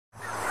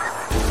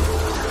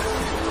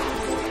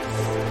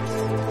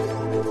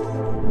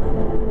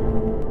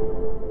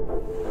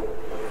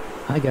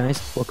Hi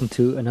guys, welcome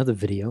to another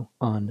video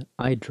on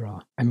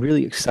iDraw. I'm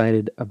really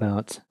excited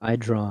about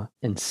iDraw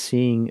and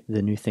seeing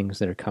the new things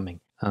that are coming.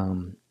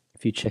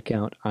 If you check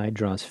out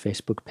iDraw's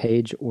Facebook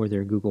page or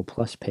their Google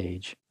Plus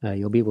page,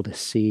 you'll be able to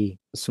see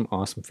some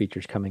awesome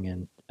features coming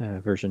in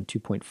version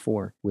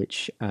 2.4,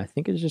 which I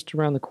think is just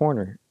around the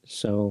corner.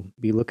 So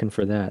be looking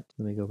for that.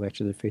 Let me go back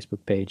to the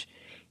Facebook page.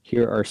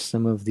 Here are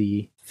some of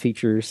the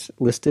features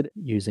listed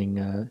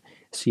using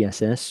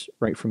CSS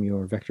right from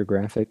your vector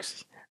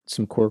graphics.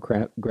 Some core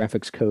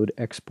graphics code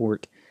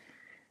export,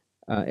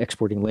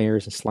 exporting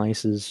layers and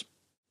slices.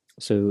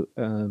 So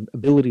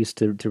abilities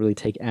to really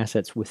take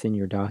assets within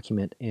your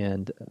document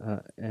and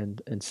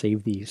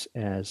save these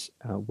as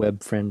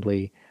web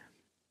friendly,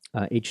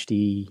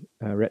 HD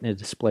Retina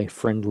display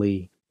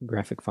friendly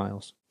graphic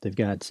files. They've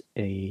got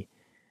a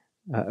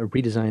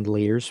redesigned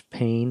layers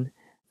pane,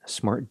 a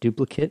smart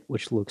duplicate,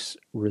 which looks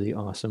really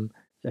awesome,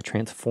 a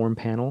transform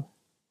panel,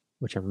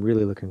 which I'm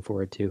really looking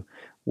forward to.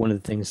 One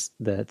of the things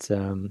that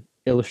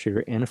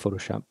Illustrator and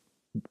Photoshop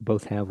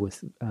both have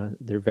with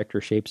their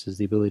vector shapes is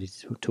the ability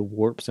to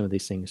warp some of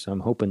these things. So I'm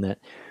hoping that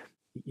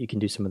you can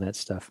do some of that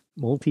stuff.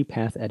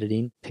 Multi-path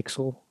editing,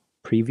 pixel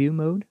preview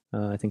mode.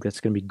 I think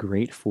that's going to be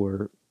great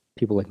for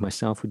people like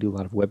myself who do a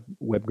lot of web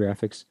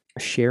graphics.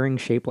 Sharing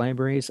shape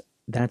libraries,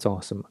 that's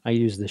awesome. I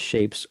use the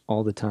shapes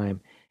all the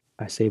time.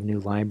 I save new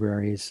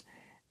libraries.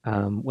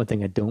 One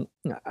thing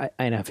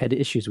and I've had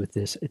issues with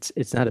this.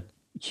 It's not a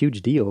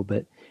huge deal,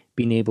 but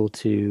being able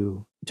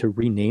to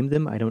rename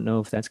them, I don't know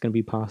if that's going to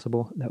be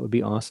possible. That would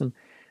be awesome.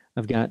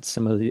 I've got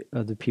some of the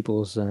other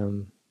people's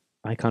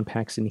icon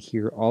packs in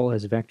here, all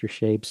as vector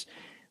shapes,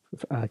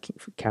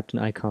 Captain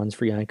icons,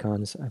 free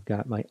icons. I've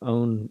got my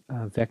own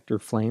vector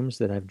flames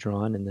that I've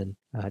drawn and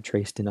then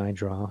traced in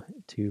iDraw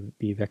to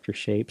be vector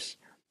shapes.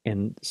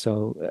 And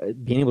so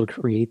being able to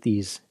create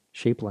these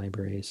shape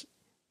libraries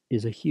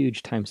is a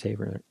huge time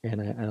saver,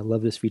 and I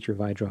love this feature of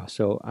iDraw.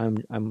 So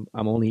I'm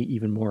only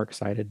even more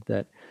excited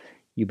that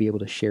you'll be able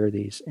to share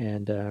these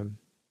and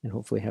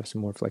hopefully have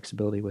some more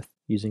flexibility with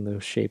using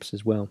those shapes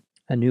as well.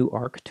 A new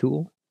arc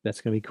tool, that's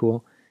going to be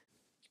cool.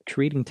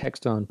 Creating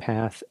text on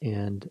path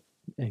and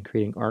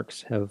creating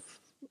arcs have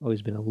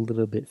always been a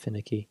little bit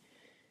finicky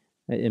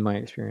in my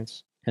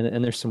experience.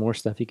 And there's some more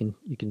stuff you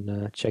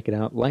can check it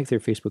out. Like their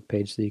Facebook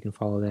page, so you can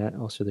follow that.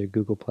 Also their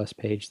Google Plus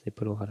page, they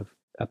put a lot of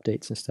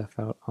updates and stuff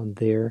out on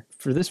there.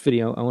 For this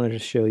video, I wanted to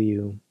show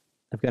you.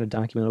 I've got a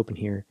document open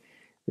here.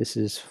 This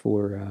is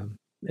for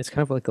it's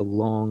kind of like a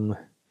long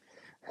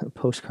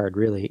postcard,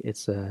 really.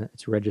 It's a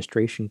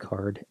registration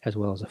card as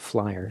well as a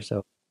flyer.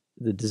 So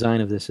the design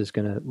of this is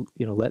going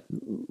to let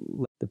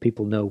the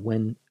people know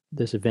when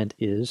this event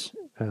is,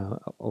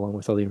 along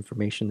with all the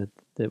information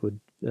that would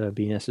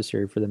be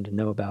necessary for them to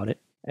know about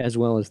it, as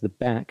well as the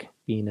back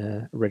being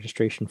a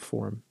registration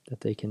form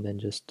that they can then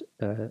just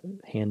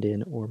hand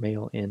in or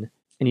mail in.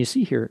 And you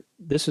see here,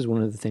 this is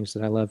one of the things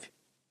that I love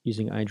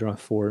using iDraw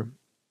for.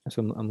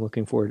 So I'm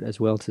looking forward as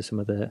well to some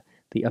of the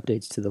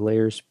updates to the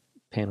layers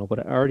panel,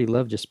 but I already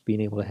love just being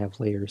able to have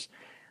layers.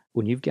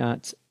 When you've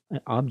got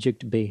an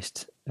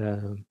object-based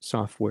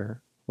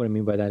software, what I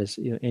mean by that is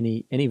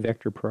any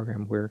vector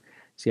program where,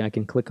 see, I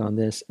can click on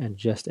this and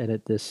just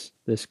edit this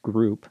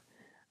group.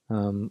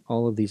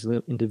 All of these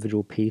little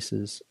individual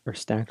pieces are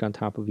stacked on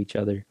top of each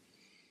other.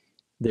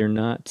 They're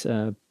not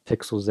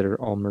pixels that are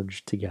all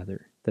merged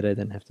together that I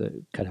then have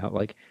to cut out.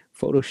 Like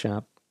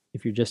Photoshop,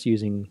 if you're just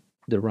using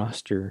the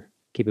raster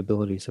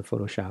capabilities of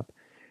Photoshop,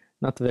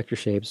 not the vector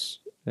shapes,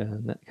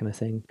 that kind of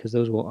thing, because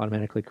those will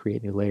automatically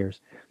create new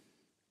layers.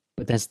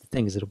 But that's the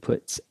thing, is it'll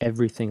put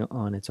everything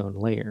on its own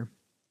layer,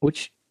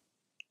 which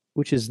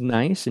is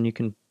nice, and you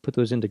can put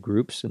those into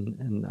groups,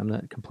 and I'm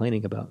not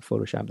complaining about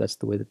Photoshop. That's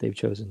the way that they've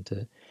chosen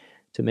to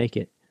make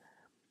it.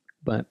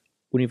 But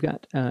when you've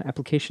got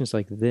applications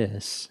like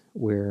this,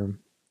 where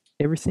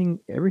everything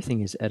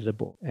is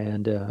editable,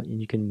 and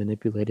you can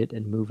manipulate it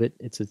and move it,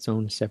 it's its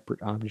own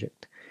separate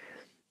object,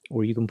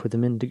 or you can put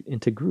them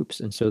into groups,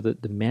 and so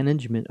that the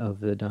management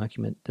of the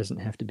document doesn't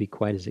have to be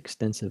quite as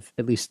extensive.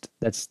 At least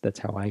that's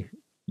how I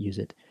use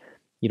it.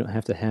 You don't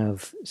have to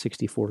have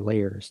 64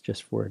 layers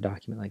just for a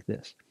document like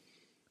this.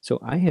 So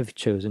I have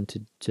chosen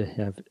to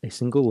have a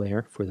single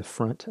layer for the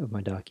front of my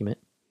document.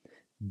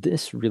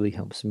 This really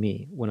helps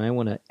me. When I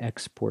want to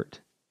export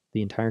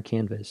the entire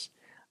canvas,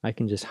 I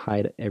can just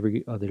hide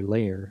every other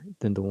layer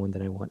than the one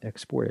that I want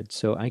exported.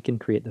 So I can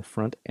create the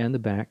front and the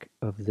back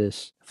of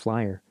this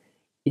flyer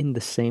in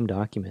the same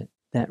document.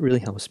 That really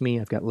helps me.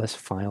 I've got less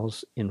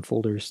files in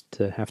folders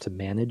to have to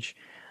manage.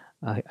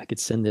 I could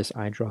send this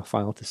iDraw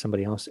file to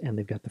somebody else, and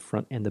they've got the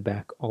front and the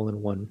back all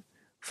in one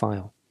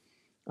file.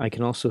 I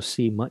can also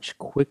see much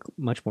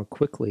more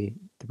quickly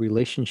the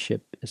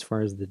relationship as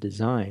far as the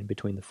design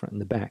between the front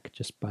and the back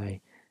just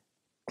by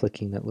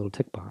clicking that little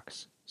tick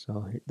box.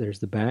 So there's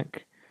the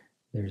back,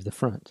 there's the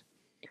front.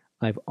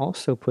 I've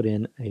also put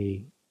in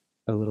a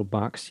little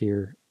box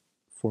here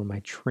for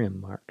my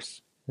trim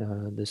marks.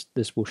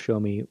 This will show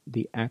me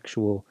the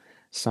actual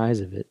size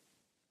of it.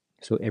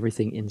 So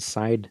everything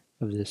inside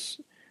of this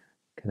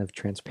kind of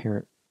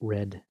transparent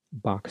red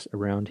box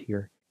around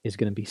here is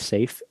going to be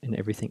safe and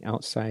everything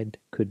outside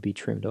could be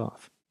trimmed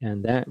off.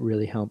 And that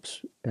really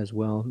helps as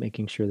well,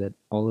 making sure that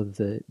all of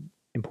the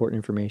important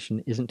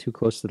information isn't too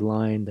close to the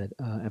line, that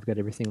I've got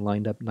everything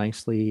lined up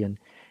nicely, and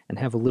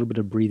have a little bit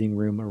of breathing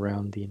room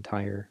around the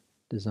entire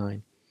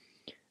design.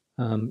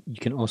 You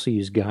can also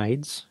use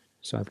guides.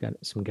 So I've got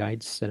some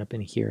guides set up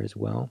in here as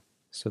well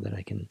so that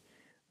I can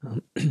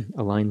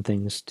align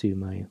things to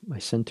my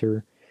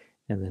center,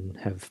 and then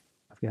I've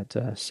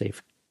got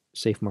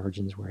safe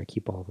margins where I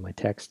keep all of my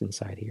text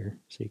inside here.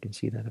 So you can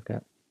see that I've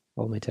got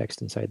all my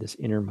text inside this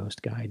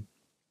innermost guide. And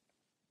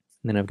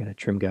then I've got a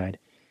trim guide,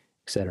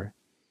 etc.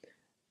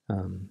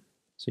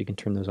 So you can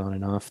turn those on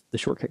and off. The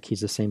shortcut key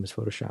is the same as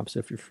Photoshop. So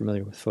if you're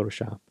familiar with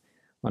Photoshop,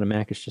 on a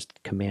Mac it's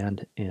just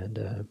Command and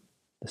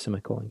the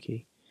semicolon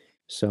key.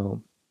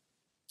 So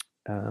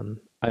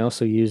I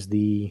also use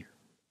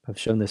I've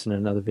shown this in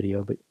another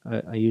video, but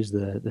I use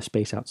the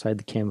space outside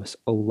the canvas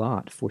a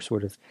lot for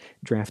sort of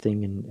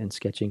drafting and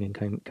sketching and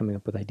coming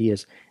up with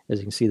ideas. As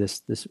you can see,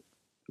 this $1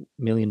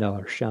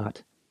 million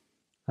shot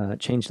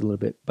changed a little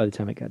bit by the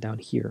time it got down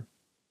here.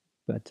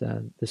 But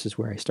this is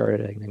where I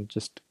started. I can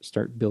just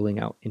start building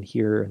out in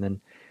here and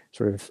then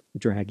sort of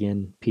drag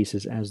in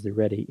pieces as they're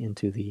ready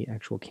into the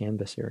actual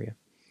canvas area.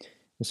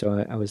 And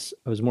so I was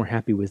more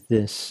happy with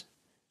this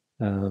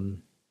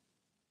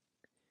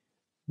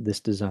this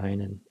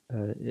design, and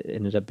it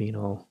ended up being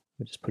I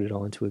just put it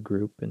all into a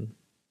group, and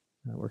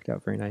it worked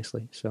out very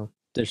nicely. So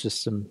there's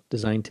just some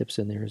design tips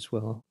in there as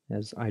well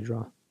as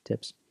iDraw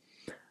tips.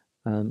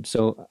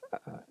 So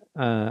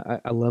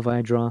I love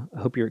iDraw. I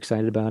hope you're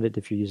excited about it.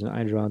 If you're using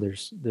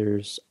iDraw,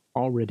 there's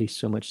already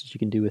so much that you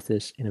can do with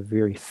this in a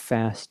very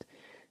fast,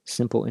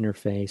 simple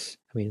interface.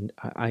 I mean,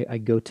 I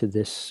go to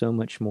this so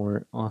much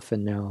more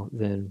often now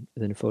than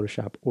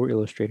Photoshop or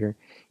Illustrator.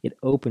 It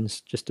opens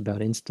just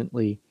about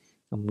instantly.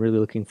 I'm really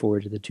looking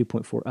forward to the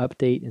 2.4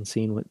 update and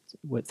seeing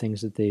what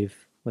things that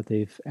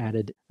they've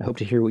added. I hope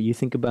to hear what you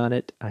think about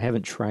it. I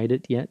haven't tried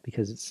it yet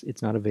because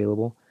it's not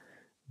available.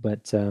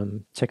 But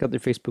check out their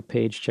Facebook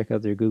page, check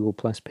out their Google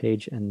Plus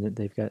page, and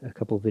they've got a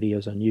couple of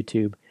videos on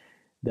YouTube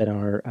that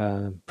are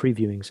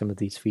previewing some of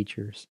these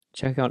features.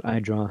 Check out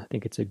iDraw. I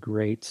think it's a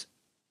great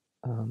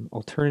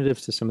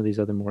alternative to some of these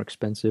other more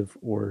expensive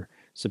or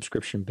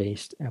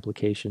subscription-based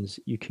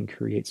applications. You can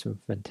create some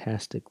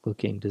fantastic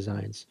looking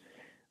designs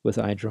with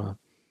iDraw.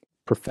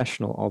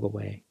 Professional all the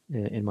way,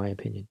 in my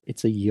opinion.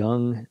 It's a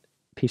young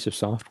piece of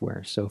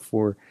software, so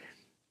for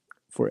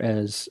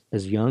as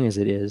young as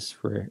it is,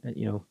 for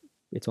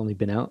it's only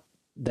been out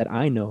that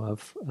I know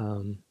of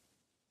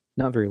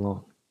not very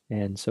long,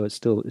 and so it's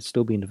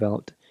still being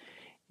developed,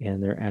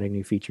 and they're adding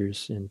new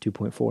features in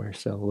 2.4,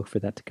 so look for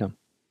that to come.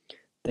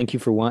 Thank you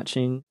for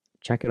watching.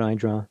 Check out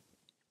iDraw.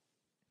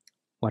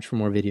 Watch for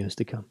more videos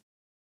to come.